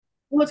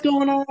What's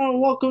going on?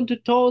 Welcome to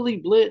Totally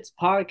Blitz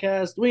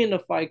podcast. We in the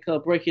Fight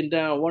Club breaking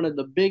down one of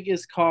the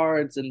biggest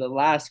cards in the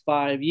last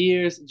 5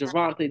 years: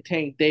 Gervonta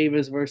Tank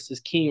Davis versus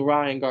King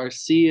Ryan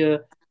Garcia,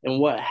 and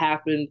what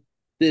happened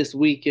this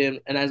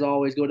weekend. And as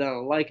always, go down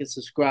and like and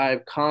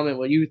subscribe. Comment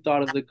what you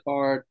thought of the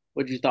card,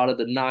 what you thought of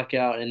the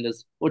knockout, and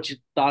just what your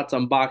thoughts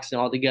on boxing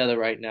altogether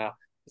right now.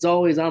 As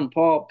always, I'm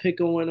Paul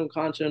Pickle Wyndham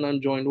Concha, and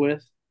I'm joined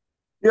with.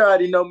 You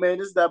already know, man.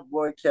 This is that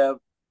boy Kev,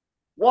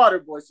 Water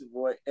Boy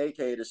Boy,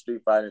 aka the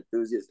Street Fighter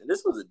Enthusiast. And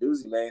this was a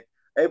doozy, man.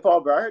 Hey,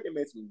 Paul, bro, I heard they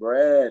made some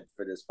bread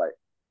for this fight.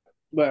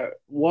 But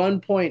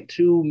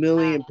 1.2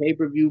 million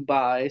pay-per-view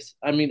buys.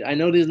 I mean, I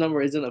know this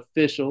number isn't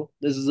official.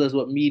 This is just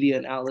what media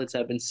and outlets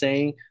have been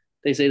saying.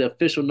 They say the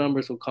official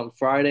numbers will come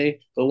Friday,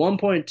 but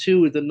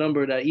 1.2 is the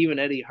number that even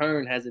Eddie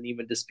Hearn hasn't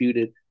even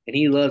disputed, and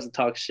he loves to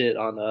talk shit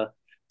on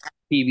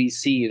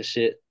PBC and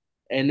shit.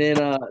 And then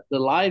the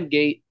live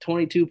gate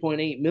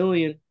 22.8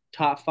 million,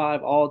 top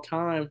five all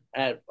time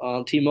at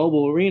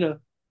T-Mobile Arena.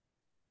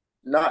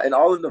 Not in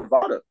all of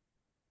Nevada.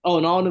 Oh,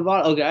 and all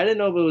Nevada. Okay, I didn't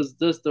know if it was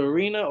just the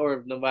arena or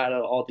if Nevada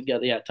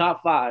altogether. Yeah,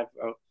 top five,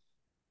 bro.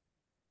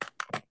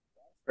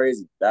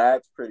 Crazy.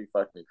 That's pretty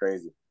fucking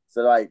crazy.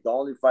 So, like, the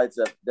only fights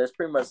that that's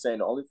pretty much saying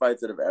the only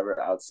fights that have ever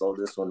outsold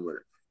this one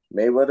were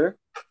Mayweather,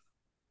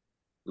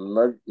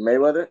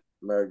 Mayweather,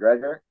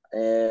 McGregor,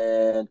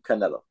 and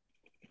Canelo.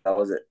 That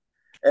was it.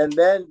 And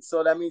then,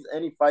 so that means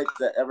any fights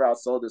that ever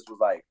outsold this was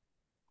like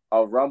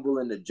a rumble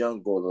in the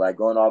jungle, like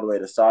going all the way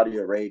to Saudi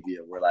Arabia,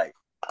 where like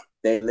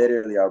they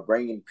literally are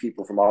bringing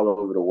people from all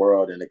over the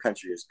world, and the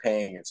country is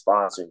paying and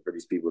sponsoring for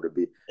these people to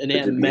be And they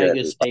have to be here at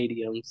mega this.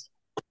 stadiums.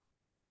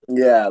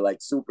 Yeah,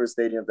 like super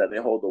stadiums that they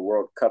hold the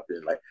World Cup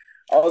in. Like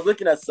I was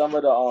looking at some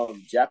of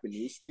the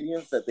Japanese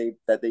stadiums that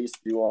they used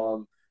to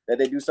do that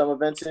they do some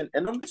events in,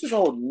 and them just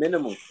hold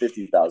minimum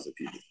 50,000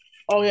 people.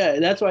 Oh yeah,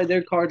 that's why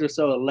their cars are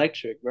so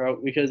electric,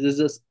 bro. Because there's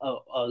just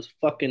a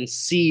fucking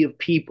sea of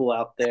people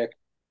out there.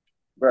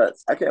 Bruh,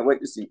 I can't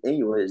wait to see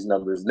anyways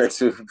numbers next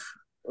week.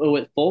 Oh,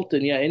 with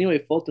Fulton, yeah. Anyway,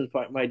 Fulton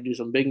might do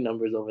some big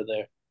numbers over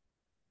there.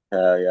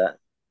 Hell yeah.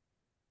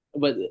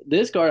 But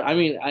this car, I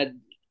mean, I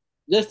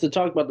just to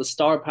talk about the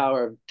star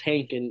power of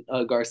Tank and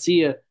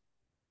Garcia,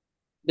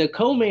 the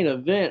co-main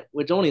event,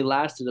 which only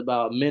lasted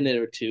about a minute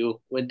or two,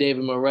 with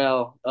David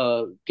Morrell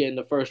getting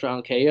the first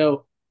round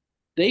KO,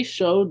 they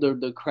showed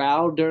the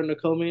crowd during the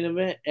co-main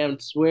event,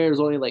 and swear there's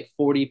only like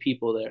 40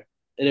 people there.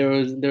 There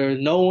was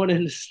no one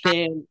in the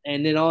stand,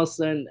 and then all of a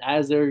sudden,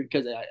 as there,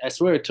 because I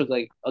swear it took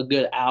like a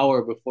good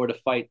hour before the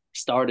fight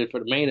started for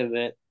the main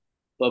event,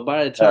 but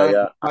by the Hell time the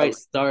yeah. fight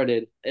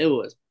started, it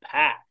was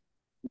packed.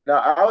 Now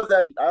I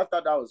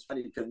thought that was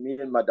funny because me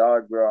and my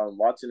dog were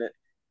watching it,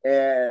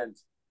 and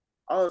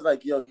I was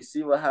like, "Yo, you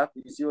see what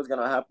happened? You see what's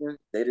gonna happen?"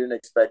 They didn't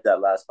expect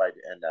that last fight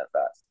to end that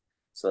fast,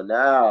 so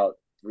now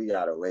we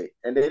gotta wait.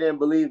 And they didn't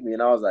believe me,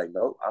 and I was like,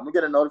 "Nope, I'm gonna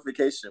get a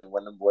notification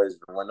when them boys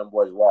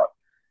walk.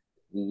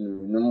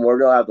 We're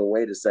gonna have to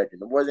wait a second.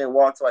 The boys didn't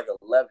walk till like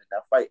 11.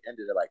 That fight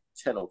ended at like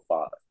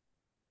 10:05.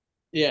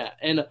 Yeah,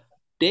 and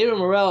David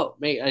Morrell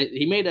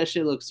he made that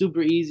shit look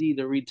super easy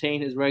to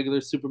retain his regular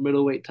super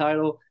middleweight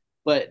title,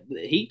 but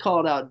he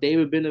called out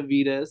David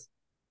Benavidez,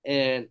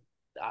 and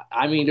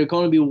I mean there's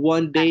going to be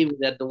one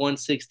David at the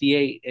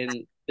 168,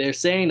 and they're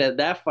saying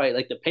that fight,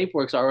 like the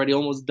paperwork's already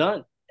almost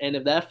done, and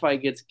if that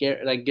fight gets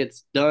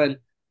done,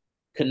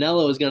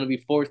 Canelo is going to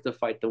be forced to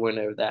fight the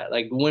winner of that.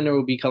 Like the winner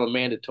will become a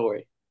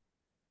mandatory.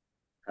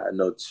 I had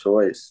no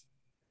choice.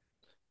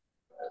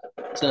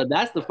 So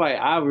that's the fight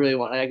I really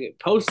want. Like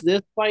post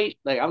this fight,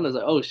 like I'm just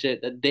like, oh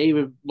shit, that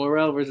David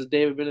Morrell versus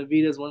David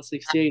Benavidez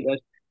 168.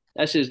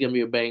 That shit's gonna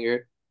be a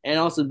banger. And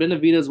also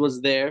Benavidez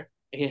was there.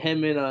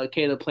 Him and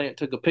Caleb Plant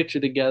took a picture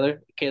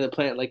together. Caleb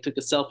Plant like took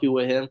a selfie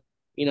with him.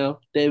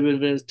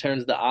 David Benavidez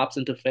turns the ops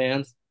into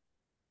fans.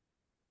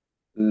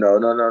 No,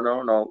 no, no,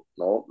 no, no,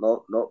 no,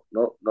 no, no,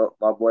 no, no.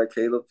 My boy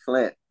Caleb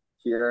Plant.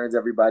 He earns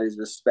everybody's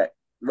respect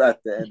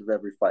at the end of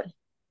every fight.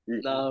 You,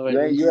 No, you ain't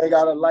man. you ain't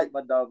gotta like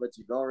my dog, but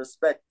you gonna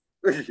respect.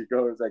 You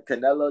gonna respect.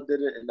 Canelo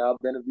did it, and now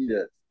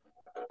Benavidez.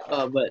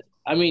 But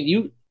I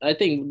mean, I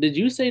think did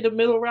you say the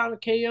middle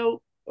round KO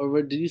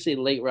or did you say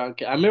late round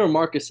KO? I remember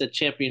Marcus said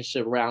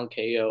championship round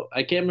KO.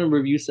 I can't remember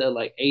if you said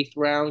like eighth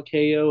round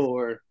KO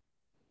or.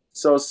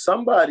 So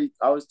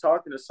I was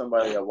talking to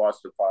somebody that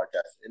watched the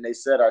podcast, and they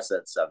said I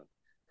said seven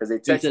because they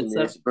You texted said me. They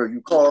seven. said, "Bro, you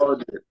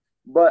called it,"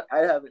 but I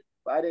haven't.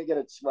 I didn't get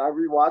it. I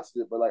rewatched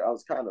it, but like I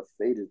was kind of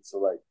faded. So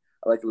like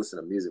I like to listen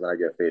to music when I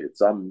get faded.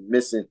 So I'm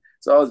missing.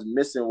 So I was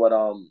missing what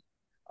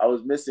I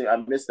was missing. I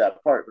missed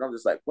that part, but I'm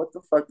just like, what the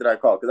fuck did I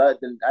call? Because I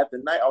didn't at the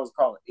night I was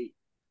calling eight.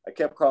 I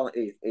kept calling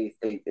eighth, eighth,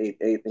 eighth, eighth,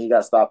 eighth, and he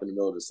got stopped in the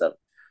middle of the seventh.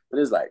 But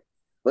it's like,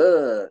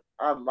 but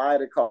I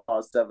might have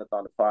called seventh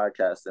on the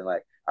podcast, and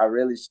like I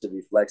really should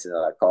be flexing that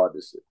I called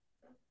this shit.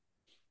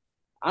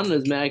 I'm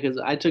just mad because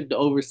I took the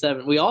over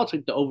seven. We all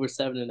took the over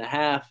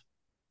 7.5,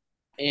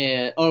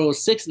 and or it was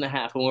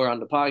 6.5 when we were on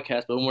the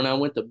podcast. But when I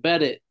went to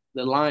bet it,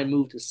 the line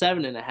moved to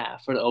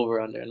 7.5 for the over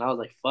under, and I was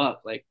like,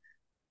 fuck, like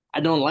I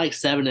don't like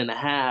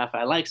 7.5.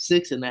 I like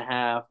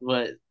 6.5,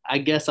 but I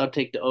guess I'll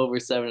take the over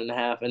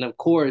 7.5. And of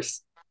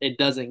course, it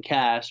doesn't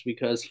cash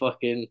because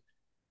fucking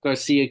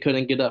Garcia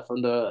couldn't get up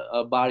from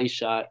the body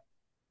shot.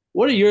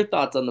 What are your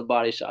thoughts on the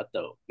body shot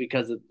though?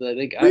 Because I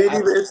think We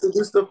didn't even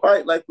introduce the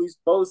fight like we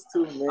supposed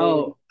to,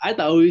 man. I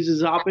thought we was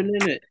just hopping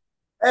in it.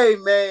 Hey,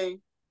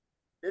 man,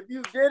 if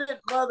you didn't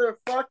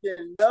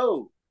motherfucking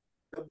know,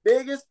 the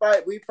biggest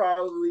fight we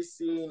probably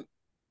seen,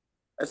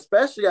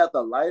 especially at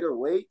the lighter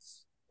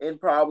weights, in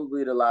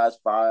probably the last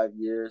 5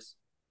 years.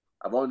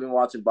 I've only been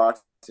watching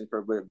boxing for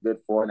a good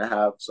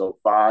 4.5, so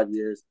 5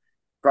 years.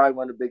 Probably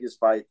one of the biggest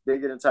fights,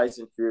 bigger than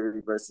Tyson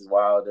Fury versus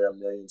Wilder a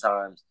million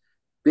times,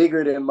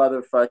 bigger than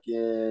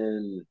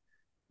motherfucking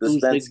the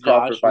Spence Usyk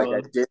Crawford fight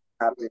Joshua. that didn't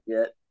happen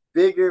yet,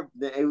 bigger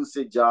than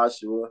Usyk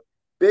Joshua,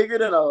 bigger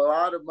than a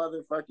lot of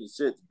motherfucking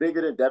shits,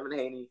 bigger than Devin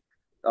Haney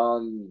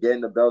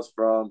getting the belts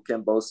from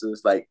Ken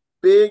Bosa's. Like,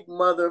 big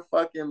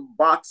motherfucking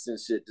boxing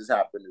shit just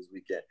happened this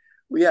weekend.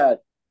 We had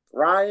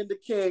Ryan the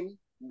King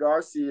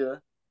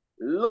Garcia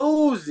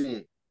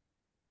losing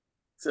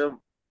to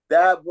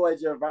that boy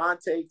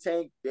Gervonta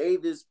Tank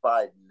Davis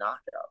by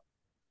knockout.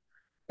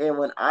 And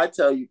when I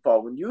tell you,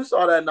 Paul, when you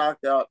saw that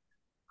knockout,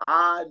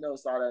 I know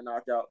saw that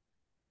knockout.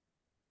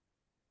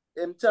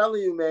 I'm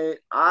telling you, man,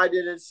 I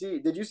didn't see.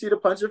 Did you see the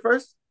punch at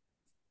first?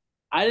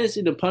 I didn't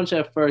see the punch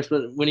at first,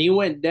 but when he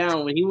went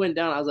down,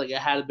 I was like, it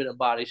had to been a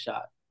body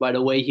shot by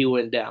the way he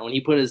went down. When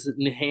he put his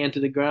hand to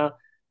the ground,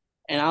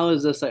 and I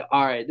was just like,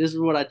 all right, this is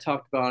what I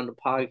talked about on the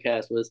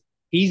podcast was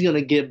he's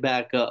gonna get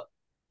back up.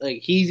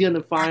 Like he's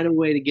gonna find a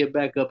way to get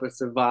back up and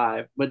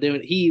survive. But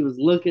then he was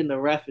looking the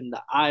ref in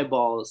the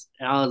eyeballs,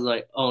 and I was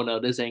like, oh no,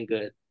 this ain't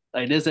good.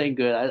 Like this ain't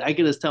good. I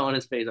could just tell on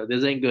his face, like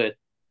this ain't good.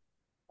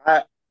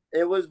 I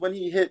it was when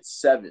he hit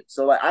 7.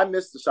 So like I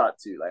missed the shot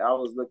too. Like I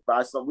was looking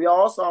by some we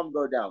all saw him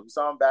go down. We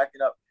saw him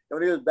backing up. And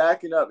when he was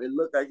backing up, it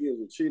looked like he was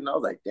retreating. I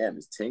was like, damn,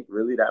 is Tank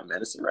really that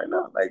menacing right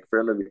now? Like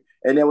for him to be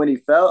and then when he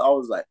fell, I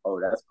was like, oh,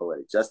 that's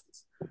poetic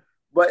justice.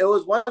 But it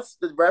was once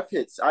the ref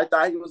hits, I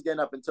thought he was getting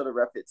up until the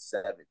ref hit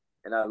 7.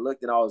 And I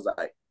looked and I was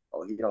like,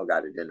 oh, he don't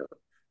got it in him.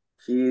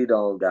 He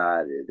don't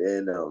got it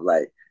in him.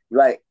 Like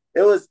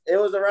it was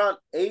around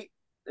 8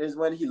 is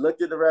when he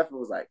looked at the ref and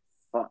was like,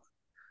 fuck.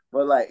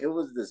 But like it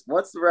was this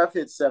once the ref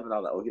hit 7, I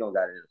was like, oh, he don't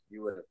got it in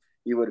him.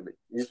 He would have been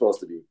you're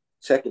supposed to be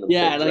checking them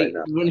Yeah, things right like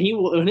now.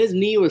 when his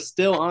knee was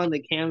still on the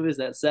canvas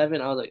at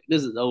 7, I was like,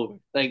 this is over.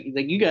 Like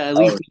you got to at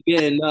least Oh, be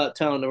getting up,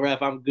 telling the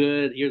ref, I'm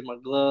good. Here's my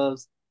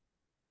gloves.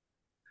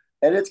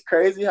 and it's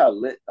crazy how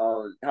lit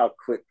how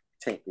quick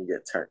Tank can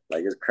get turned.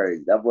 Like it's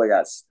crazy. That boy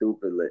got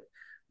stupid lit.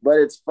 But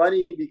it's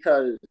funny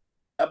because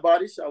that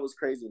body shot was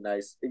crazy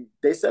nice.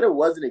 They said it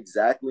wasn't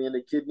exactly in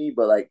the kidney,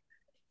 but like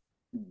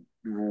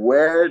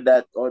where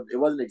that or it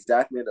wasn't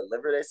exactly in the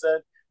liver, they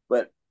said.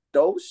 But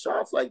those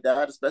shots like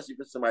that, especially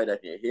for somebody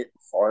that can hit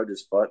hard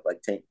as fuck,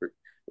 like Tank,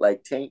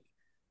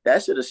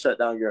 that should have shut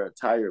down your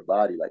entire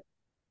body. Like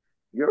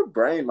your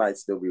brain might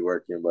still be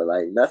working, but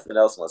like nothing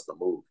else wants to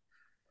move.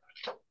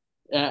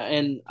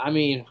 And I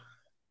mean,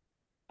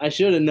 I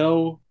should have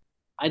known.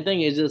 I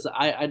think it's just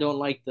I don't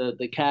like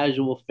the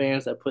casual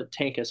fans that put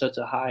Tank at such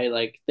a high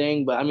like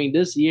thing. But I mean,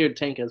 this year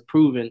Tank has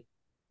proven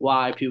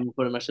why people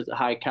put him at such a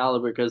high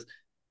caliber because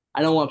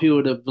I don't want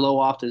people to blow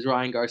off this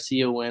Ryan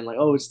Garcia win like,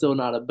 oh, it's still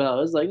not a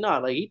belt. It's like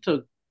not like he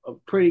took a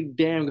pretty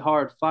damn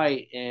hard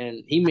fight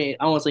and he made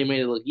I won't say he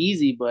made it look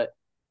easy, but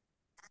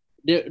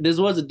this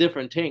was a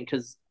different Tank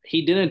because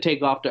he didn't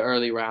take off the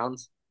early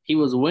rounds. He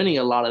was winning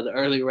a lot of the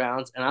early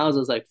rounds, and I was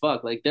just like,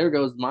 "Fuck!" Like there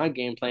goes my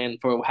game plan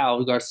for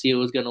how Garcia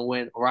was gonna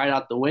win right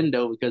out the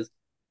window because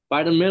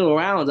by the middle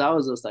rounds, I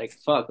was just like,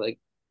 "Fuck!" Like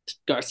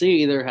Garcia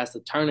either has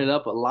to turn it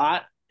up a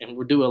lot and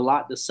do a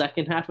lot the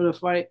second half of the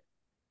fight,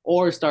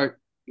 or start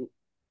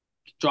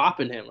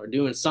dropping him or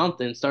doing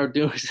something, start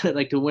doing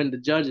like to win the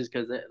judges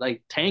because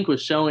like Tank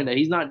was showing that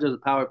he's not just a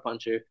power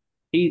puncher,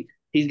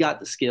 he's got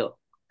the skill.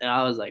 And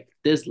I was like,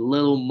 this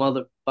little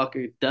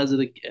motherfucker does it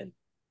again.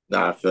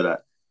 Nah, I feel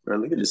that. Bro,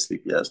 look at this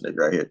sleepy ass nigga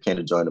right here.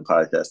 Can't join the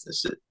podcast and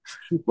shit.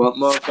 But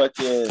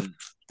motherfucking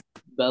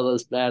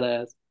Bella's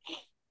badass.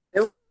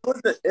 it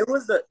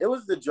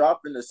was the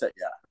drop in the second.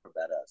 Yeah,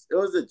 badass. It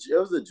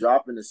was the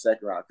drop in the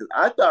second round because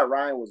I thought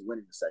Ryan was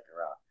winning the second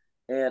round.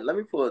 And let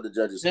me pull up the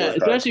judges' Yeah, scorecard.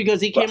 especially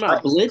because he But came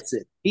out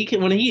blitzing. He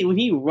can when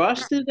he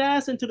rushed his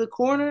ass into the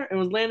corner and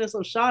was landing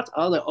some shots.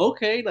 I was like,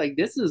 okay, like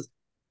this is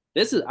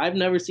I've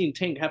never seen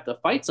Tank have to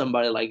fight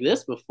somebody like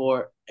this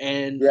before.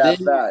 And yeah,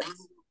 then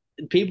facts.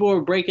 people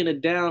were breaking it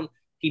down.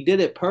 He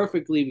did it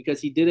perfectly because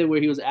he did it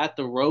where he was at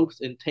the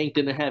ropes and Tank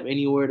didn't have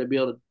anywhere to be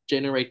able to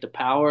generate the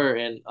power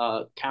and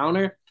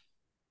counter.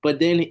 But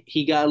then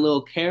he got a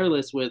little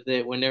careless with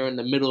it when they're in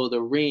the middle of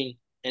the ring,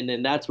 and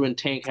then that's when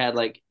Tank had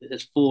like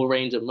his full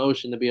range of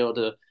motion to be able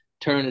to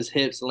turn his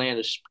hips, land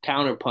a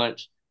counter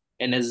punch,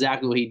 and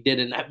exactly what he did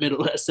in that middle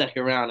of that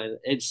second round.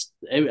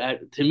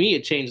 And to me,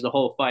 it changed the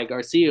whole fight.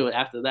 Garcia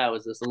after that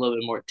was just a little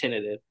bit more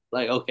tentative.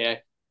 Like okay,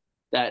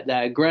 that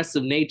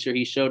aggressive nature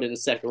he showed in the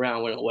second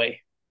round went away.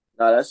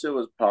 No, that shit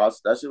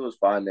was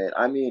fine, man.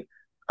 I mean,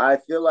 I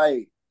feel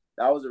like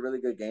that was a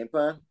really good game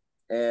plan.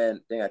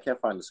 and dang, I can't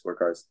find the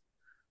scorecards.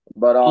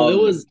 But Oh,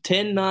 it was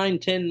 10-9,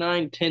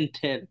 10-9,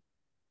 10-10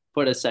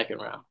 for the second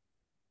round.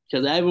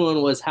 Because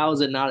everyone was, how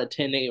is it not a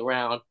 10-8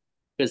 round?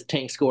 Because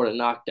Tank scored a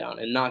knockdown,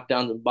 and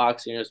knockdowns in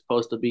boxing are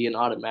supposed to be an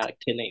automatic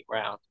 10-8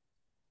 round.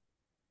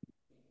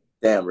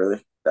 damn,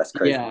 really? That's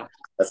crazy. Yeah.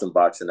 That's some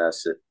boxing that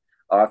shit.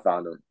 Oh, I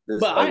found him. This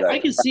But I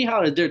like can see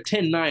how they're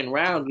 10-9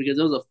 rounds because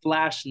it was a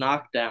flash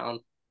knockdown,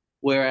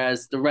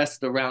 whereas the rest of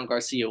the round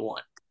Garcia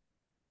won.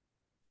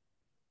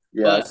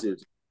 yeah, I But see.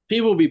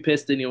 people will be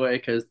pissed anyway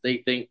because they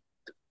think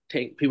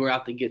Tank people are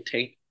out to get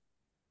Tank.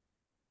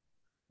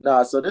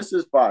 Nah, so this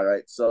is fine,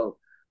 right? So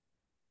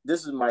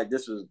this was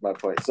my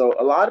point. So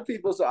a lot of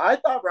people, so I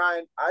thought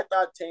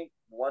Tank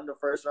won the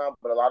first round,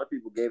 but a lot of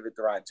people gave it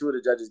to Ryan. Two of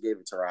the judges gave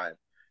it to Ryan.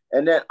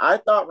 And then I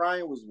thought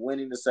Ryan was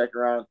winning the second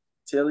round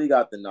till he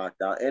got the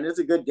knockdown. And it's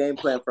a good game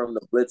plan for him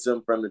to blitz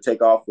him, for him to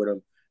take off with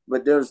him.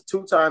 But there was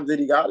two times that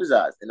he got his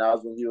ass, and that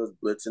was when he was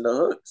blitzing the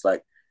hooks.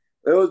 Like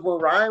it was when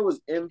Ryan was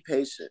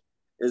impatient,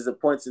 is the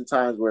points and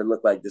times where it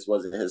looked like this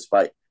wasn't his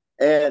fight.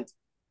 And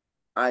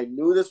I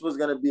knew this was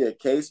going to be a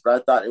case, but I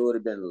thought it would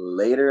have been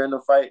later in the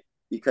fight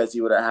because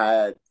he would have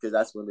had, because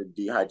that's when the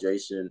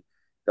dehydration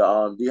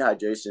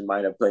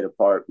might have played a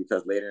part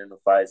because later in the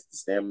fights the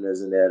stamina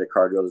isn't there, the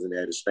cardio isn't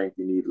there, the strength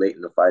you need late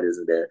in the fight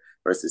isn't there.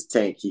 Versus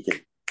Tank, he can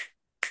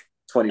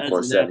That's his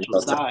 24/7.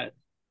 natural side.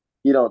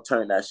 He don't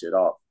turn that shit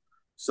off.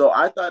 So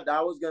I thought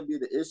that was gonna be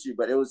the issue,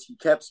 but it was he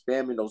kept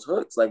spamming those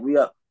hooks. Like we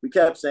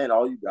kept saying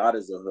all you got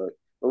is a hook,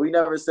 but we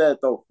never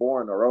said throw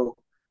four in a row.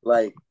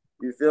 Like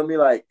you feel me?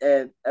 Like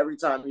and every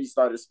time he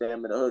started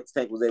spamming the hooks,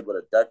 Tank was able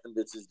to duck them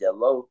bitches, get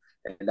low,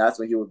 and that's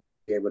when he would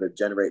be able to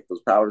generate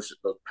those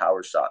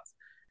power shots.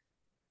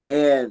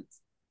 And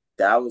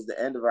that was the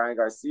end of Ryan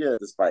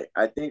Garcia's fight.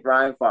 I think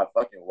Ryan fought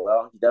fucking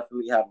well. He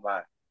definitely had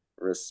my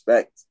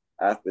respect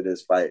after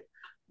this fight.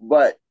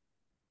 But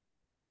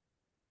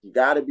you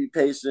got to be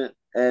patient.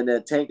 And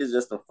then Tank is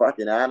just a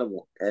fucking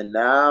animal. And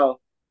now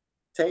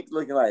Tank's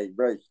looking like,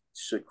 bro,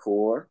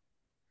 Shakur,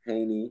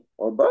 Haney,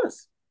 or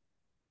Buzz.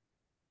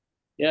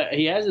 Yeah,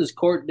 he has his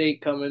court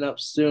date coming up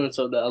soon,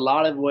 so a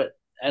lot of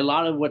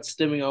what's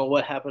stemming on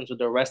what happens with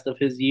the rest of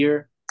his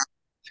year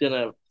is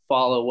gonna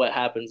follow what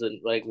happens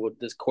in like with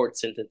this court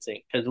sentencing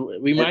because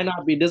we And might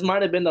not be. This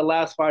might have been the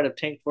last fight of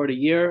Tank for the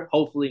year.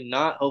 Hopefully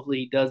not. Hopefully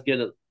he does get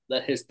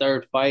his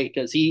third fight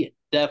because he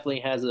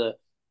definitely has a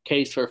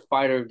case for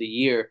fighter of the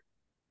year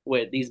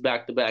with these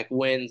back to back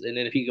wins, and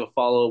then if he can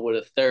follow with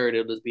a third,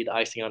 it'll just be the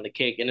icing on the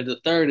cake. And if the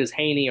third is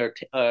Haney or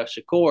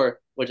Shakur,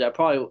 which I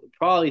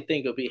probably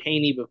think will be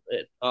Haney, but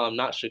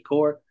not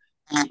Shakur,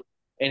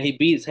 and he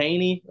beats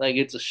Haney, like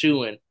it's a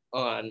shoe in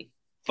on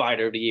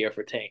fighter of the year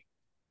for Tank.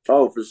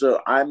 oh, for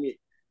sure. I mean,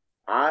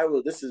 I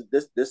will. This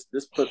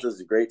puts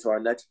us great to our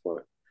next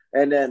point.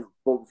 And then,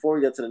 but before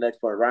we get to the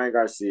next point, Ryan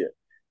Garcia,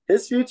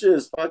 his future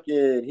is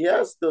fucking. He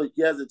has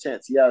a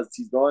chance.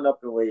 He's going up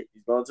in weight.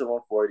 He's going to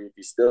 140. If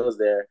he still is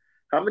there,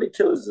 how many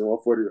killers is in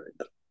 140 right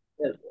now?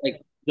 Yeah,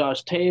 like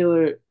Josh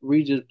Taylor,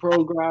 Regis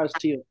Prograis,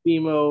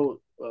 Teofimo,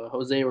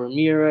 Jose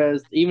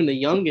Ramirez, even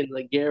the youngins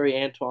like Gary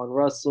Antoine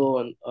Russell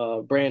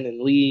and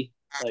Brandon Lee.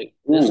 Like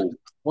this Ooh,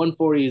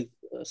 140 is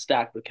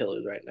stacked with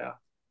killers right now.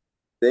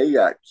 they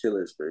got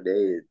killers for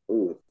days.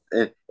 Ooh,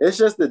 and it's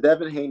just the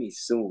Devin Haney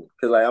soon.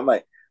 Cause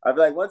like I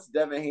feel like once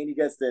Devin Haney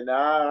gets there,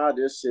 nah,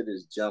 this shit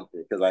is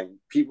jumping. Cause like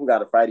people got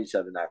to fight each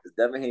other now. Cause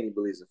Devin Haney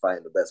believes in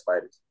fighting the best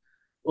fighters.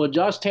 Well,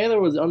 Josh Taylor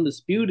was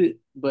undisputed,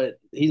 but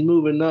he's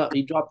moving up.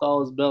 He dropped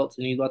all his belts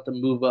and he's about to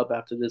move up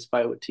after this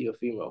fight with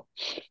Teofimo.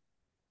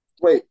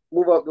 Wait,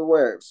 move up to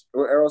where?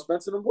 Errol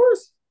Spencer and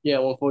boys? Yeah,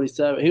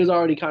 147. He was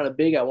already kind of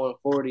big at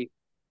 140.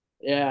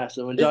 Yeah,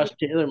 so when Is Josh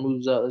Taylor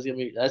moves up, that's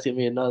gonna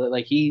be another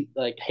like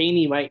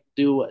Haney might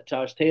do what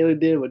Josh Taylor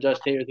did, but Josh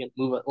Taylor's gonna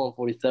move up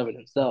 147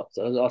 himself.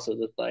 So it's also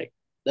just like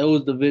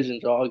those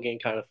divisions are all getting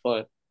kind of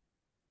fun.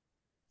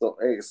 So,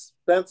 hey,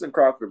 Spence and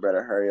Crawford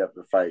better hurry up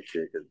and fight,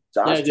 kid. Because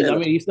Yeah, Josh because I Taylor,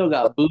 mean you still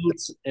got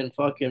Boots and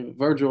fucking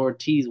Virgil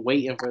Ortiz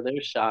waiting for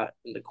their shot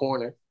in the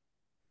corner.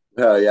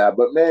 hell yeah.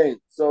 But man,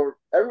 so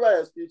everybody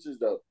has futures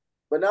though.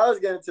 But now let's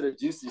get into the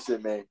juicy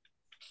shit, man.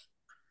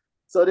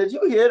 So did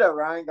you hear that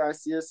Ryan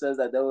Garcia says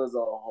that there was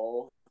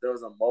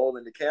a mole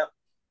in the camp?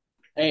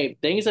 Hey,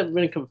 things have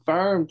been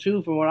confirmed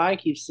too from what I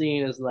keep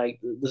seeing is like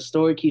the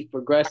story keeps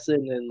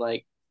progressing and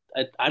like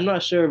I'm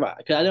not sure if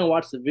because I didn't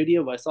watch the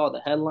video, but I saw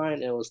the headline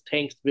and it was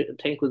Tank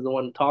was the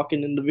one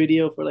talking in the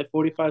video for like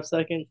 45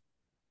 seconds.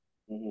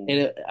 Mm-hmm.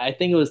 And I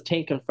think it was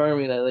Tank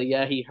confirming that, like,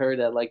 yeah, he heard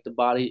that, like, the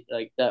body,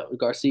 like, that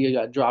Garcia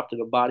got dropped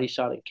in a body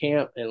shot in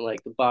camp, and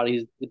like the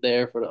body's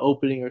there for the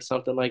opening or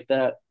something like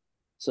that.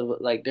 So,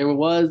 like, there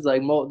was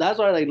like, that's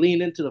why I like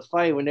leaned into the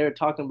fight when they were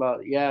talking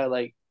about, yeah,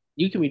 like,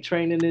 you can be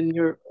training in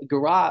your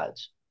garage,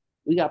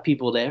 we got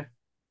people there.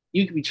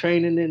 You could be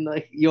training in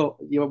like your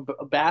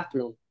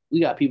bathroom,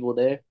 we got people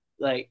there.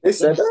 Like, They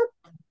said that?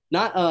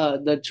 not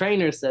the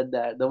trainer said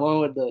that, the one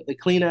with the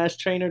clean ass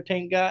trainer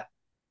Tank got.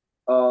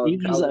 He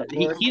was Calvin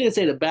he Ford? didn't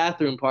say the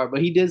bathroom part,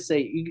 but he did say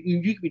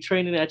you could be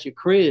training at your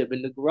crib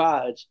in the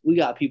garage. We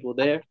got people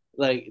there.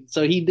 Like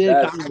so he did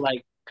That's kind of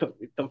like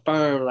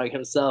confirm like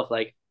himself,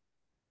 like,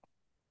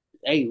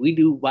 hey, we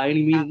do by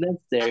any means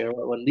necessary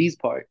on these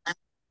parts.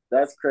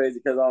 That's crazy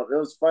because it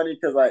was funny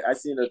because like I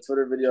seen a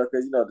Twitter video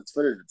because the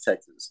Twitter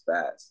detective is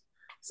fast,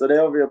 so they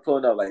over here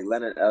pulling up like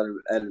Leonard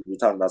and we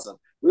talking about something.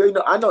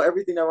 I know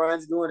everything that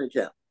Ryan's doing in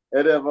camp,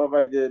 and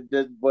then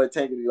this boy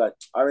Tank would be like,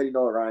 I already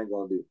know what Ryan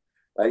gonna do.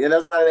 Like, and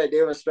that's how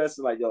they were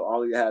stressing like, yo,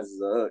 all he has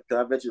is a hook.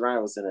 Because I bet you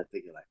Ryan was sitting there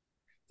thinking like,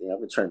 damn, I've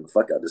been training the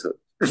fuck out this hook.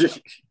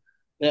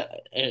 Yeah,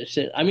 and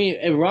shit. I mean,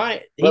 and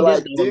Ryan, he But did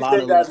like, do do a you lot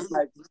think of like, that's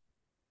like,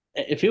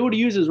 if he would have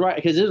used his right,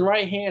 because his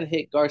right hand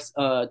hit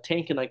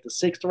Tank in like the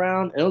sixth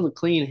round, and it was a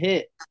clean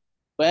hit.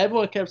 But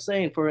everyone kept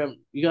saying for him,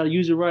 you got to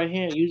use your right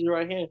hand, use your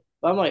right hand.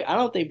 But I'm like, I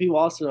don't think people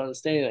also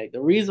understand like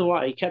the reason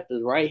why he kept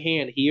his right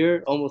hand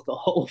here almost the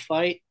whole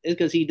fight is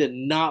because he did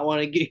not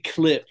want to get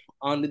clipped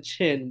on the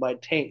chin by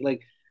Tank.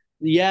 Like,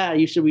 yeah,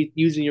 you should be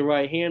using your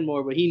right hand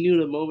more, but he knew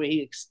the moment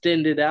he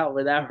extended out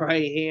with that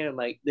right hand,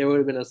 like there would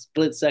have been a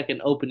split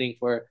second opening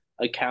for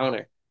a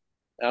counter.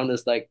 And I'm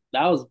just like,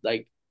 that was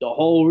like the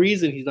whole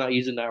reason he's not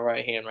using that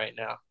right hand right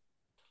now.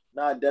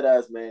 not dead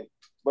ass man?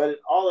 But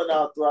all in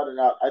all, throughout and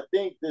out, I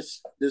think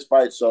this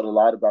fight showed a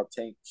lot about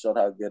Tank. Showed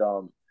how good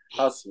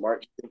how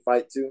smart he can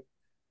fight too.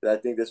 I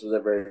think this was a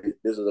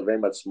very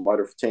much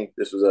smarter Tank.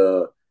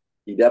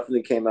 He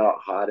definitely came out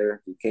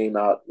hotter. He came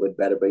out with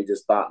better, but he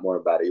just thought more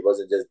about it. He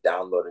wasn't just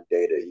downloading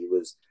data. He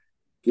was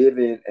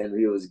giving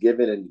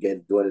and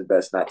again doing his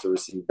best not to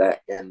receive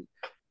back and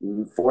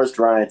forced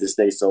Ryan to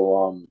stay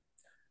so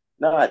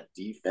not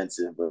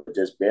defensive, but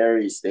just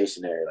very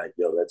stationary. Like,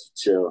 yo, let's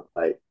chill.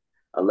 Like,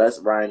 unless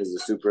Ryan is a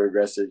super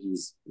aggressive,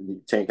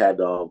 Tank had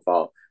to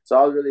fall. So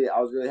I was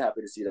really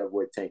happy to see that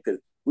boy Tank because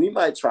we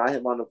might try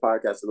him on the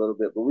podcast a little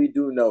bit, but we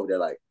do know that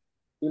like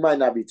he might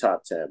not be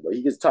top 10, but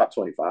he gets top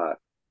 25.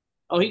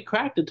 Oh, he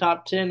cracked the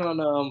top 10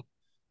 on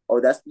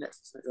Oh, that's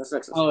next. That's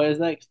next. Oh, it's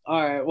next.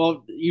 All right.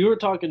 Well, you were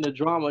talking the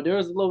drama. There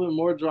was a little bit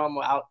more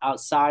drama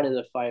outside of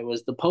the fight.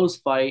 Was the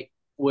post fight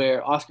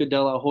where Oscar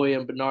De La Hoya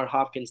and Bernard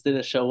Hopkins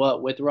didn't show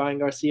up with Ryan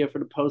Garcia for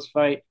the post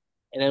fight,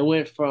 and it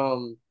went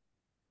from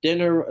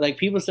dinner. Like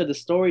people said, the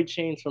story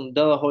changed from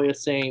De La Hoya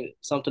saying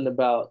something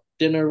about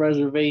dinner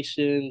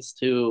reservations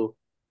to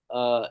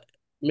uh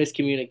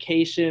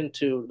miscommunication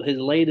to his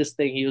latest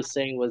thing he was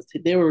saying was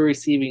they were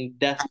receiving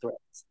death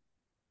threats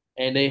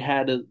and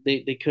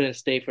they couldn't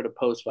stay for the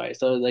post fight.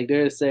 So like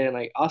they're saying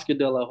like Oscar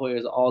De La Hoya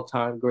is an all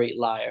time great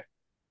liar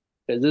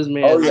because this Oh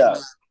man yeah,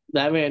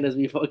 that man does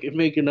be fucking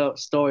making up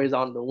stories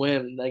on the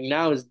whim. Like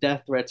now his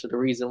death threats are the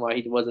reason why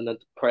he wasn't at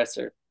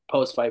the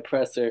post fight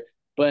presser.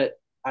 But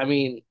I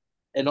mean,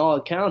 in all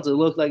accounts, it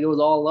looked like it was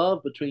all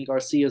love between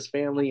Garcia's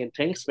family and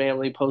Tank's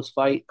family post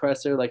fight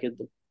presser. Like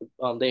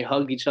they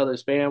hugged each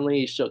other's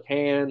family, shook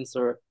hands,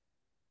 or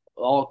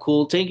all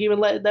cool. Tank even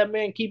let that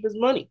man keep his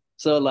money.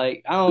 So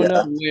like I don't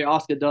know yeah. where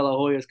Oscar De La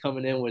Hoya is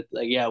coming in with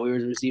like yeah we were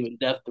receiving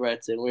death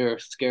threats and we were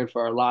scared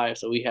for our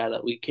lives so we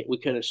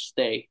couldn't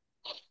stay.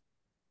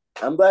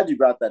 I'm glad you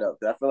brought that up.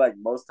 I feel like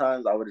most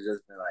times I would have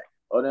just been like,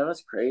 "Oh, no,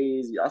 that's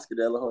crazy, Oscar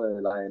De La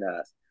Hoya lying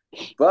ass."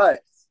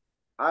 But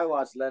I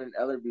watched Lennon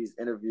Ellerby's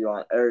interview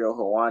on Ariel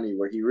Helwani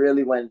where he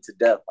really went into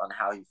depth on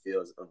how he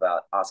feels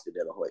about Oscar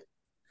De La Hoya.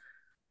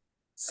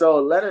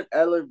 So Lennon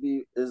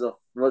Ellerby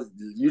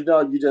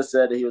you just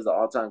said that he was an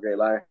all time great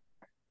liar.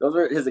 Those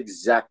were his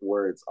exact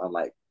words on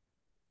like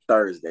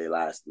Thursday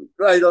last week.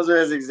 Right, those are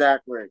his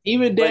exact words.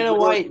 Even But Dana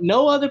White,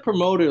 no other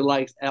promoter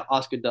likes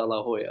Oscar De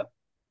La Hoya.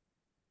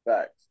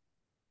 facts.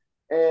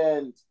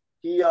 And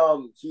he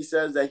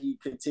says that he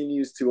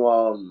continues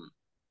to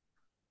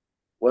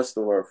what's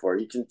the word for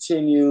it? He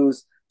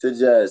continues to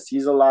just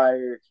he's a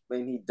liar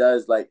when he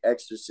does like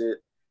extra shit.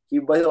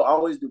 But he'll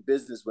always do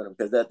business with him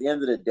because at the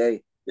end of the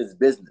day, it's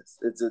business.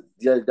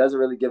 He doesn't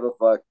really give a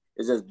fuck.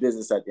 It's just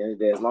business at the end of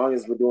the day. As long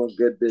as we're doing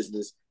good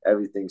business,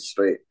 everything's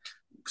straight.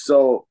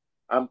 So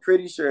I'm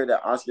pretty sure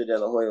that Oscar De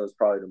La Hoya was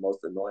probably the most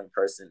annoying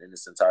person in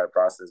this entire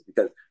process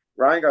because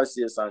Ryan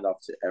Garcia signed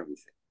off to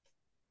everything.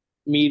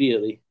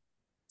 Immediately.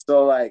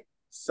 So like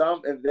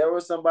if there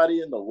was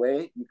somebody in the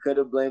way, you could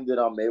have blamed it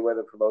on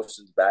Mayweather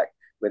Promotions back,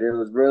 but it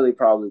was really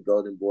probably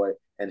Golden Boy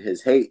and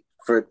his hate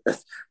for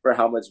for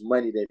how much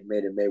money they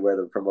made in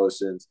Mayweather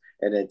Promotions,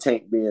 and then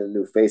Tank being a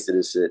new face of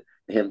this shit,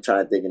 him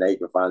trying thinking that he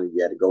could finally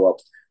be able to go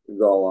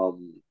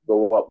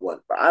up one.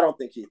 But I don't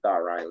think he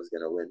thought Ryan was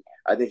gonna win.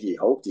 I think he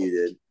hoped he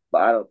did,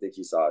 but I don't think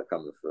he saw it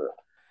coming for it.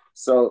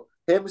 So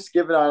him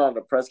skipping out on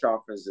the press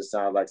conference just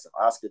sounded like some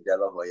Oscar De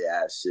La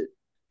Hoya ass shit.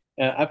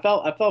 Yeah, I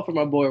felt for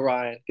my boy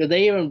Ryan because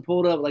they even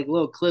pulled up like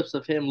little clips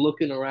of him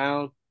looking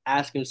around,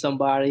 asking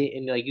somebody,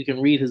 and like you can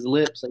read his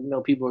lips.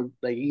 Like people are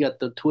like you got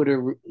the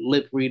Twitter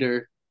lip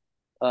reader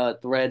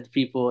thread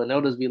people, and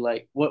they'll just be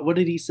like, "What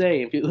did he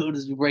say?" And people will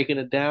just be breaking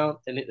it down.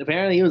 And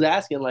apparently he was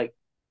asking like,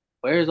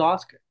 "Where's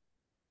Oscar?"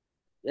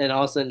 And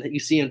all of a sudden you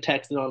see him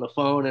texting on the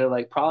phone, and they're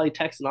like, "Probably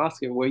texting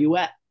Oscar, where you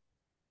at?"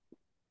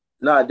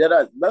 Nah,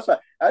 that's right.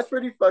 That's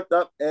pretty fucked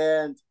up.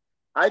 And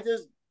I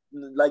just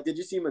like, did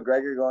you see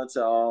McGregor go into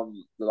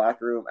the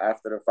locker room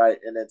after the fight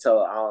and then tell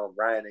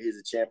Ryan that he's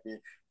a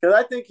champion? Because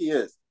I think he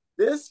is.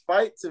 this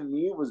fight to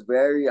me was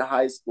very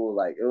high school.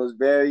 Like it was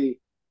very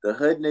the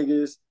hood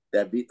niggas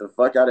that beat the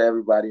fuck out of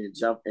everybody and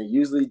jump and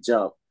usually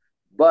jump.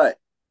 But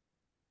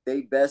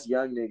they best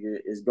young nigga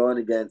is going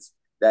against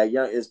that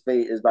young is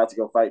fate is about to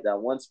go fight that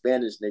one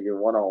Spanish nigga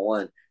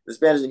 1-on-1. The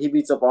Spanish he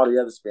beats up all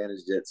the other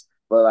Spanish jits.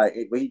 But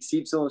he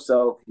keeps to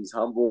himself, he's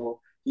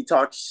humble, he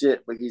talks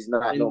shit, but he's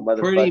not no And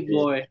pretty motherfucking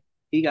boy,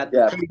 he got the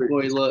yeah, pretty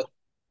boy look.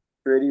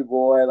 pretty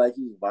boy, like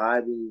he's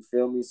vibing, you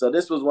feel me? So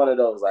this was one of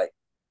those like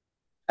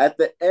at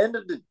the end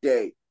of the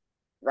day,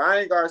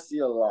 Ryan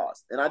Garcia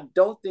lost. And I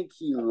don't think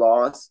he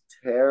lost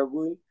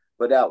terribly,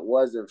 but that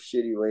was a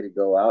shitty way to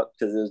go out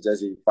because it was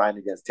just he fighting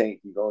against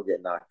Tank, he's gonna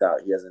get knocked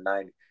out. He has a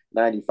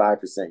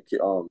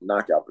 95%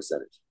 knockout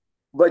percentage.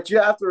 But you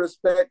have to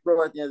respect,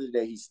 bro, at the end of the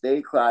day, he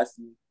stayed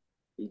classy.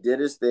 He did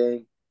his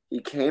thing. He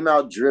came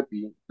out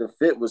drippy. The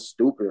fit was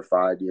stupid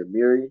for the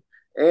Amiri.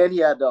 And he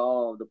had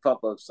the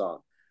pump up song.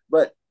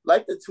 But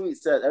like the tweet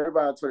said,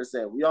 everybody on Twitter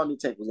saying we all knew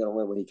Tank was gonna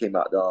win when he came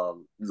out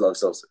the Love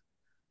Sosa.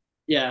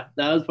 Yeah,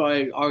 that was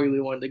probably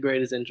arguably one of the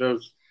greatest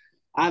intros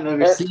I've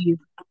ever And seen.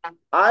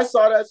 I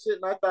saw that shit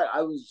and I thought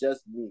I was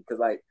just me because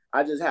like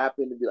I just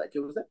happened to be like,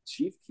 yo, was that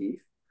Chief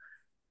Keef?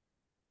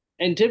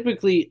 And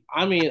typically,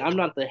 I mean, I'm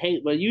not the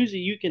hate, but usually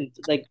you can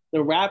like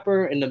the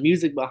rapper and the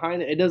music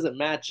behind it, it doesn't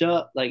match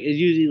up. Like it's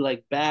usually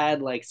like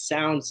bad like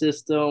sound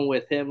system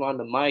with him on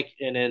the mic,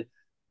 and then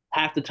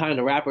half the time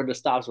the rapper just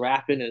stops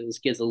rapping and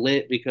just gets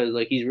lit because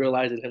like he's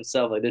realizing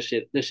himself like this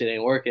shit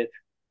ain't working.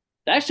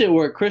 That shit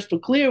worked crystal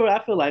clear.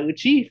 I feel like with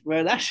Chief,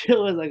 man, that shit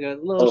was like a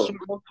little Oh,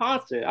 short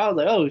concert. I was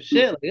like, oh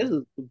shit, like, this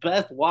is the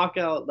best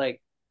walkout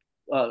like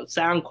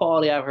sound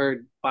quality I've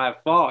heard by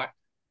far.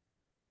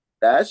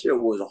 that shit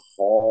was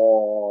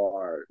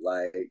hard.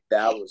 Like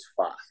that was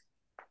fire.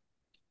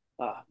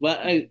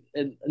 But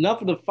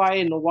enough of the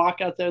fight and the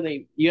walkout there.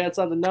 You had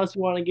something else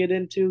you want to get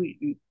into?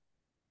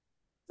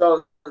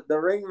 So the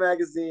Ring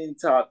magazine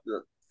top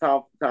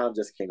pound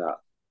just came out.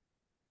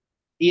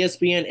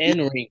 ESPN and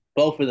Ring,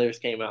 both of theirs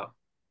came out.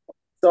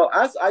 So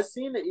I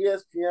seen the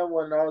ESPN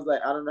one and I was like,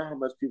 I don't know how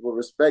much people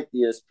respect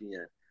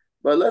ESPN.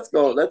 But let's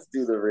go, let's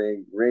do the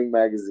Ring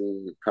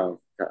magazine pound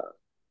for pound.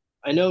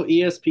 I know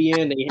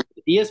ESPN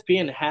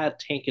had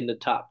Tank in the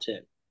top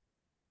 10.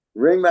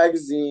 Ring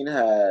magazine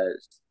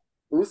has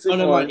Oh Usyk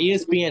no, mind. one,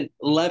 ESPN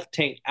left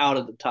Tank out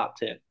of the top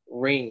 10.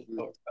 Ring.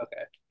 Oh,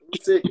 okay.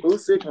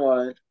 Usyk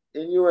one,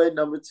 Inoue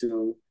number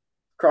two,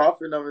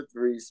 Crawford number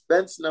three,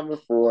 Spence number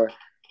four,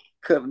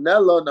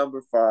 Canelo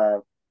number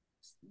five,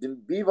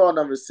 Bivol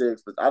number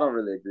six, but I don't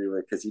really agree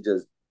with because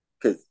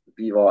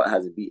Bivol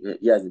hasn't beat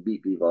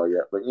Bivol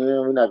yet. But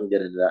we're not gonna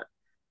get into that.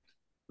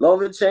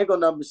 Lomachenko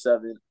number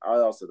seven. I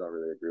also don't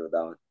really agree with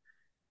that one.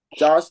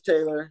 Josh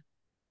Taylor,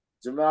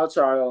 Jamal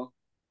Charlo,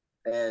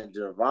 and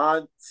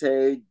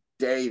Gervonta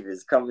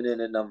Davis coming in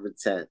at number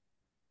 10.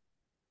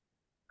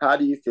 How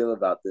do you feel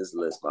about this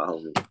list, my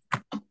homie?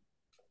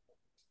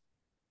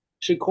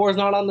 Shakur's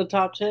not on the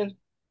top 10.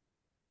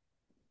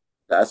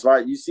 That's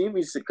right. You see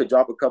me could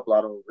drop a couple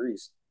out on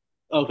Reese.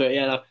 Okay,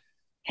 yeah. No.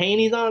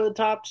 Haney's on the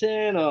top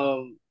 10.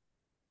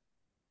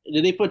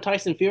 Did they put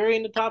Tyson Fury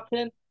in the top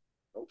 10?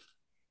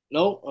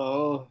 Nope.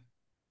 Oh,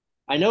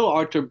 I know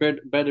Arthur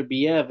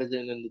Beterbiev isn't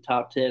in the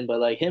top 10, but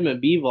like him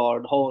and Bivol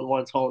are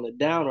holding it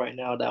down right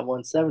now, that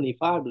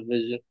 175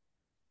 division.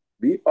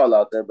 Bivol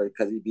out there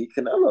because he beat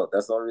Canelo.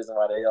 That's the only reason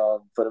why they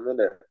put him in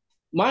there.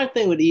 My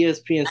thing with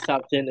ESPN's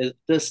top 10 is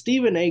does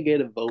Stephen A get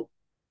a vote?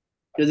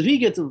 Because if he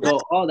gets a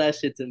vote, all that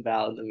shit's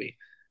invalid to me.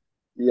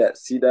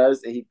 Yes, he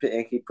does, and he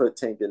put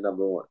Tank at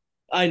number one.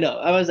 I know.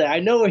 I was like, I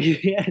know where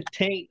you had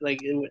Tank. Like,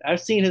 I've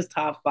seen his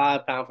top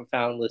five pound for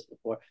pound list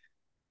before.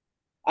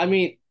 I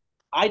mean,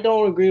 I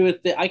don't agree with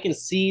it. I can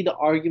see the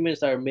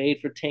arguments that are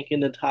made for Tank in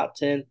the top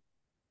 10.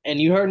 And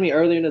you heard me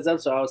earlier in this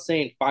episode, I was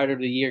saying fighter of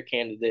the year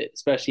candidate,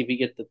 especially if he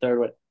gets the third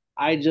one.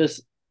 I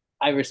just,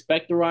 I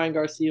respect the Ryan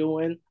Garcia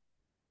win.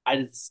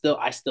 I still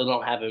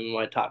don't have him in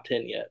my top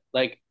 10 yet.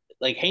 Like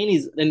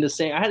Haney's in the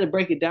same. I had to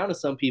break it down to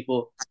some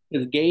people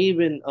because Gabe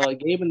and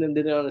them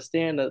didn't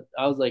understand that.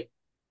 I was like,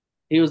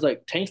 he was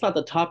like, Tank's not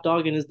the top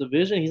dog in his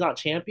division. He's not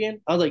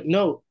champion. I was like,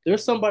 no,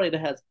 there's somebody that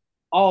has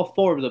all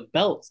four of the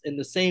belts in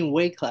the same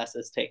weight class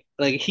as Tank.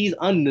 Like he's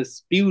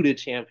undisputed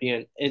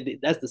champion, and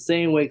that's the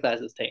same weight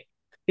class as Tank.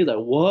 He's like,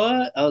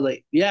 what? I was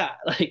like, yeah,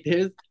 like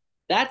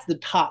that's the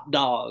top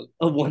dog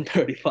of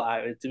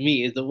 135. And to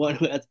me, is the one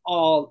who has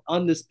all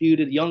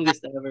undisputed,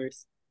 youngest ever.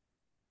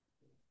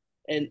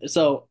 And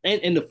so,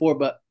 in the four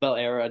belt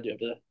era, I do have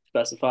to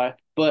specify.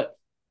 But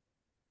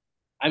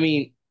I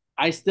mean,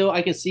 I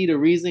can see the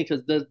reasoning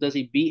because does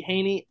he beat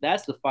Haney?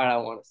 That's the fight I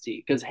want to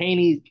see because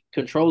Haney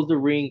controls the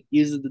ring,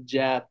 uses the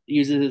jab,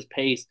 uses his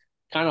pace,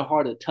 kind of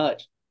hard to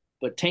touch.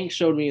 But Tank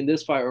showed me in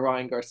this fight with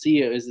Ryan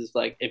Garcia is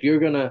like if you're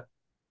gonna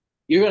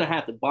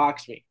have to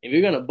box me. If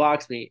you're gonna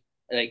box me,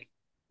 like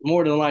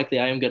more than likely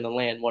I am gonna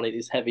land one of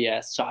these heavy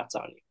ass shots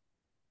on you.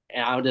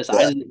 And I Yeah. just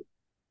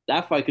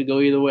that fight could go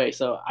either way.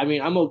 So I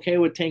mean I'm okay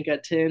with Tank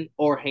at 10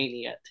 or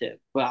Haney at 10.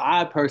 But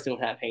I personally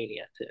would have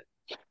Haney at 10.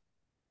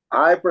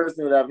 I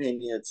personally would have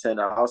Haney at 10.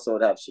 I also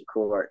would have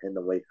Shakur in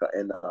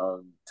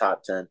the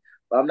top 10.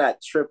 But I'm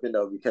not tripping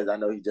though because I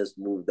know he just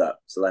moved up.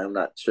 So like I'm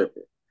not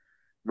tripping.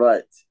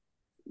 But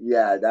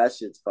yeah, that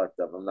shit's fucked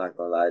up. I'm not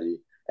gonna lie to you.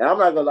 And I'm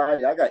not gonna lie to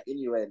you, I got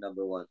Inoue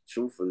number one,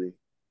 truthfully.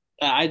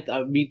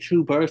 Me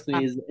too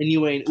personally is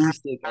Inoue and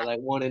Usyk are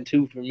like one and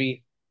two for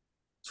me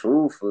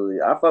Truthfully.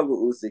 I fuck with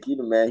Usyk. He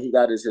the man. He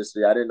got his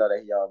history. I didn't know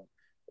that he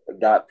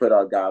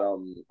got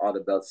all the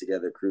belts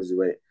together,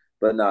 cruiserweight.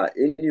 But nah,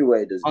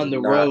 Inoue does on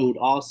the not. road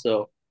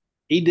also.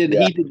 Yeah, He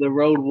did the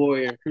road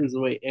warrior in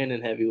cruiserweight and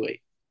in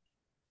heavyweight.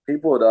 he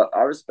pulled up.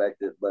 I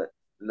respect it, but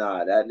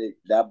nah,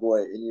 that boy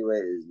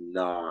Inoue is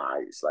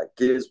nice. Like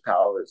his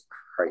power is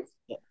crazy.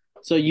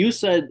 So you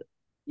said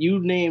you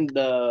named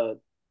the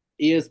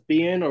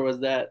ESPN or was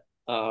That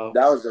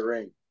was the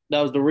ring.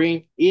 that was the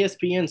ring?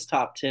 ESPN's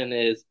top 10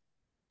 is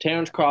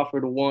Terrence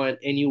Crawford 1,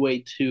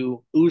 Inoue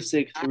 2,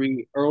 Usyk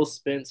 3, Earl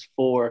Spence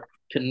 4,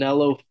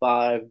 Canelo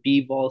 5,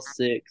 Bivol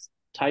 6,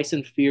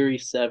 Tyson Fury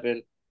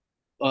 7,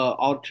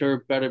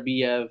 Alter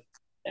Beterbiev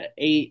at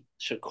 8,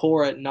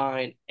 Shakur at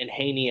 9, and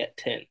Haney at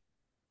 10.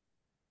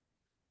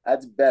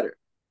 That's better.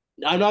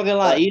 I'm not gonna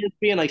lie, But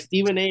ESPN like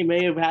Stephen A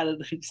may have had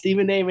it.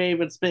 Stephen A may have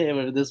been spitting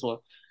with this one.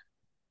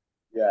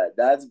 yeah,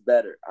 that's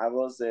better. I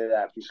will say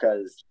that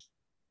because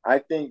I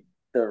think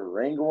the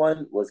ring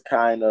one was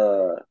kind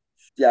of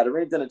the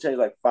ring's gonna change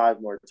like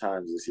five more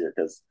times this year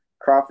because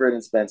Crawford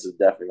and Spence is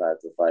definitely gonna have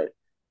to fight.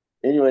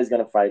 Anyway, he's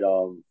gonna fight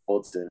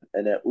Fulton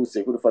and then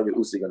Usyk. Who the fuck is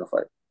Usyk gonna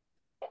fight?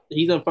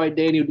 He's gonna fight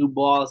Daniel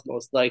Dubois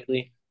most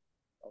likely.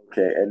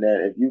 Okay, and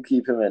then if you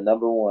keep him at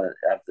number one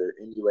after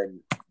Inoue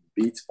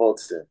beats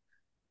Fulton,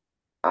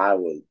 I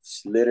would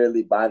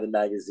literally buy the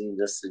magazine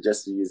just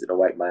to use it to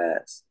wipe my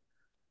ass.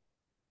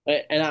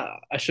 And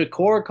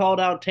Shakur called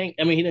out Tank.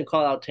 I mean, he didn't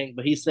call out Tank,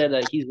 but he said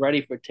that he's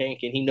ready for Tank,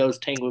 and he knows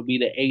Tank would be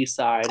the A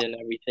side and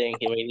everything.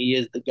 I mean, he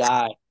is the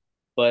guy,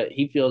 but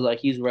he feels like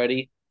he's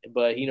ready.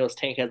 But he knows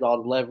Tank has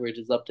all the leverage.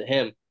 It's up to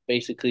him,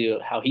 basically,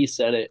 how he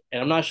said it.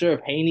 And I'm not sure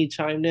if Haney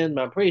chimed in,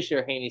 but I'm pretty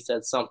sure Haney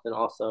said something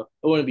also.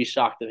 I wouldn't be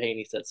shocked if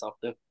Haney said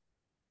something.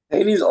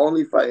 Haney's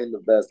only fighting the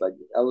best, like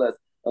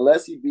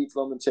unless he beats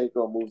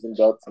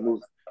Lomachenko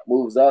and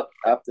moves up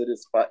after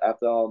this fight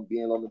after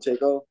being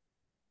Lomachenko.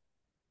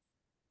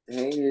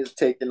 Haney is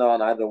taking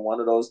on either one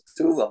of those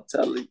two. I'm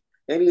telling you,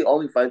 Haney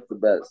only fights the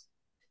best.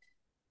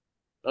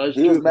 That's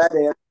He was true. mad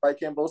they had to fight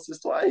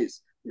Cambosis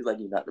twice. He's like,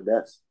 he's not the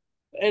best.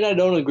 And I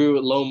don't agree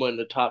with Loma in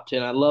the top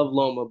 10. I love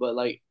Loma, but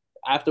like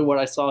after what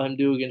I saw him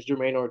do against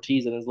Jermaine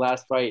Ortiz in his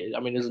last fight, I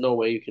mean, there's no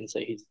way you can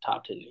say he's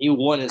top 10. He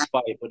won his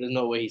fight, but there's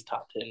no way he's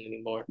top 10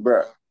 anymore.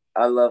 Bro,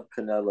 I love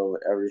Canelo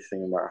with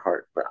everything in my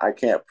heart, but I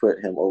can't put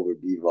him over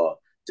Bivol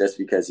just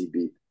because he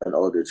beat an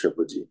older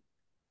Triple G.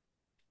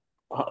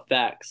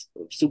 Facts,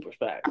 super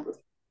facts.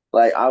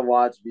 Like I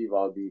watched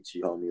Bivol beat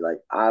you, homie. Like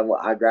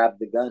I grabbed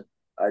the gun.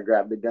 I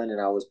grabbed the gun and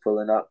I was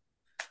pulling up.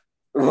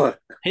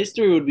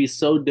 History would be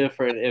so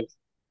different if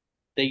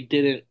they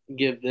didn't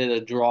give it a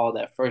draw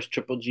that first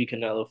Triple G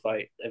Canelo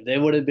fight. If they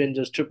would have been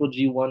just Triple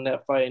G won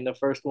that fight in the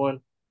first one,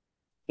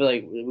 I feel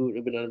like it would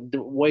have been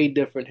a way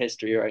different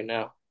history right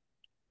now.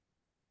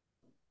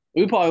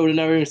 We probably would have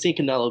never even seen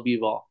Canelo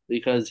Bivol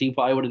because he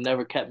probably would have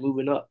never kept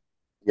moving up.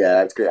 Yeah,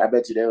 that's great. I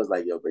bet you they was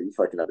like, yo, bro, you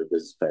fucking up the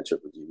business plan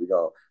Triple G.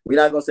 We're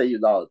not gonna say you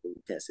lost, but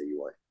we can't say you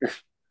won.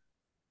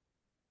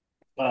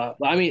 But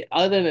I mean,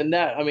 other than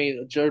that, I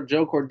mean, Joe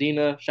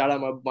Cordina, shout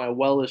out my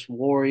Welsh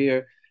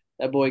warrior.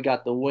 That boy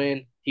got the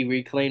win. He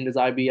reclaimed his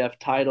IBF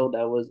title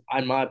that was,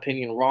 in my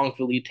opinion,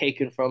 wrongfully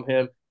taken from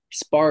him.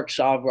 Sparked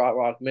Shavkat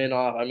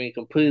Rakhmonov. I mean,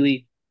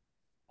 completely.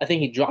 I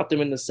think he dropped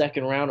him in the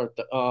second round,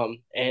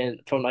 and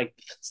from like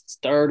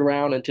third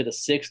round into the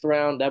sixth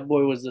round, that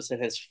boy was just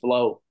in his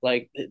flow.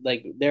 Like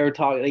they were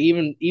talking. Like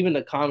even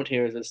the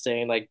commentators are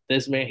saying like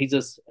this man,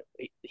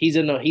 he's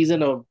in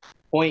a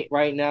point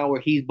right now where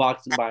he's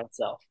boxing by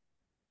himself.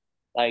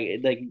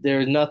 Like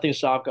there's nothing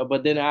Shavkat.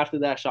 But then after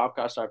that,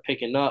 Shavkat started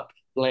picking up,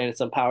 landing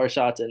some power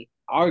shots, and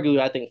arguably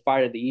I think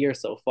fight of the year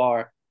so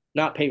far.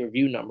 Not pay per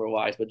view number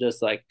wise, but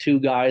just like two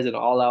guys in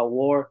all out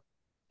war.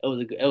 It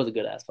was a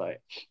good ass fight.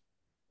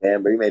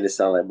 Man, but he made it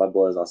sound like my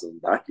boy's on some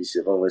Baki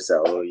shit. I always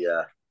said, oh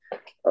yeah.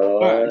 All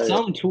right, Oh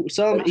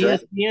some yeah.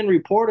 ESPN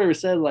reporter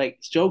said like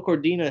Joe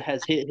Cordina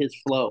has hit his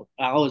flow.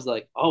 I was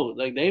like, oh,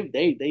 like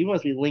they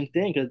must be linked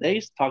in because they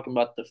talking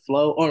about the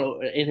flow or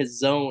no, in his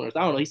zone or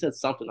I don't know. He said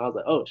something. I was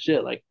like, oh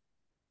shit, like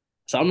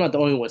so I'm not the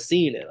only one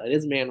seeing it. Like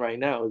this man right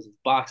now is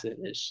boxing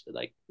is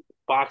like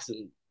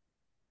boxing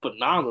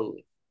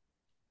phenomenally.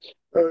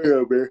 Oh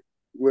yeah, man.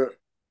 Well,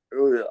 it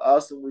was an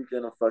awesome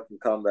weekend of fucking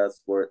combat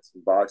sports.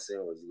 Boxing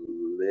was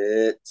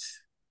lit.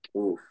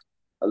 Oof.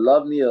 I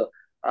love me a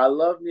I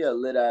love me a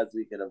lit ass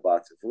weekend of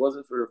boxing. If it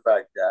wasn't for the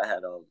fact that I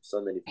had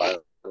so many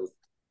finals,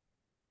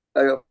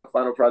 I got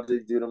final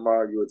projects due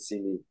tomorrow, you would see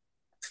me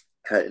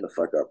cutting the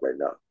fuck up right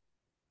now.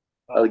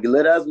 A Uh,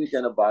 lit ass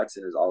weekend of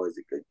boxing is always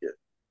a good gift.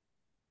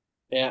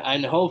 yeah,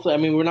 and hopefully, I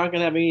mean, we're not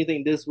gonna have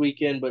anything this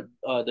weekend, but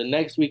the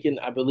next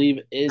weekend I believe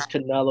is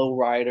Canelo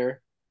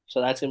Ryder,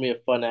 so that's gonna be a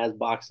fun ass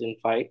boxing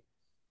fight.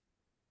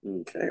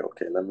 Okay,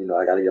 okay. Let me know.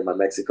 I gotta get my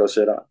Mexico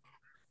shit on.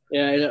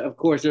 Yeah, and of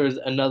course there was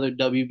another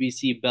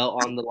WBC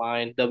belt on the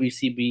line.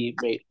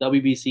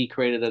 WBC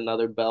created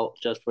another belt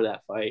just for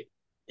that fight.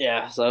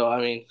 Yeah, so I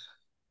mean,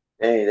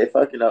 Hey, they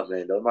fucking up,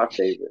 man. They're my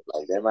favorite.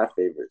 Like they're my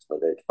favorites, but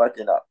they're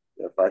fucking up.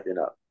 They're fucking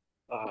up.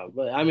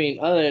 but I mean,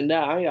 other than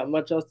that, I ain't got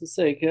much else to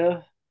say,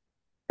 cuz.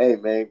 Hey,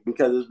 man,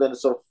 because it's been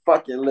so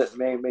fucking lit,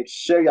 man. Make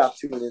sure y'all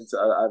tune into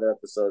other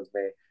episodes,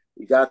 man.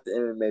 We got the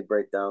MMA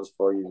breakdowns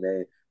for you,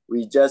 man.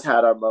 We just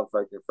had our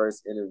motherfucking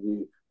first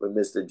interview with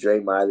Mr.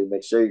 Dre Miley.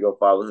 Make sure you go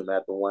follow him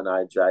at the One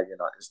Eye Dragon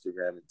on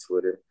Instagram and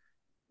Twitter.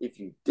 If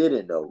you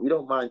didn't know, we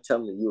don't mind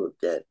telling you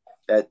again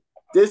that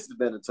this has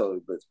been a Totally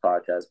Blitz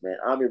podcast, man.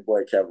 I'm your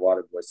boy, Kev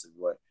Waterboy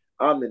Boy.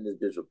 I'm in this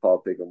bitch with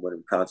Paul Pick'em with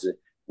him conscious.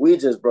 We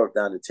just broke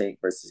down the Tank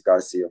versus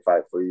Garcia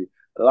fight for you.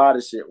 A lot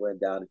of shit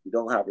went down. If you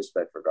don't have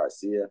respect for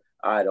Garcia,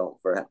 I don't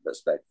have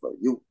respect for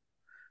you.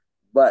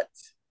 But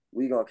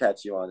we gonna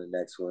catch you on the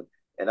next one.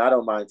 And I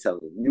don't mind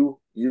telling you,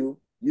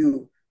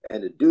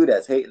 and the dude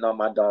that's hating on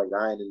my dog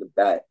Ryan in the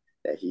back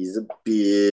that he's a bitch.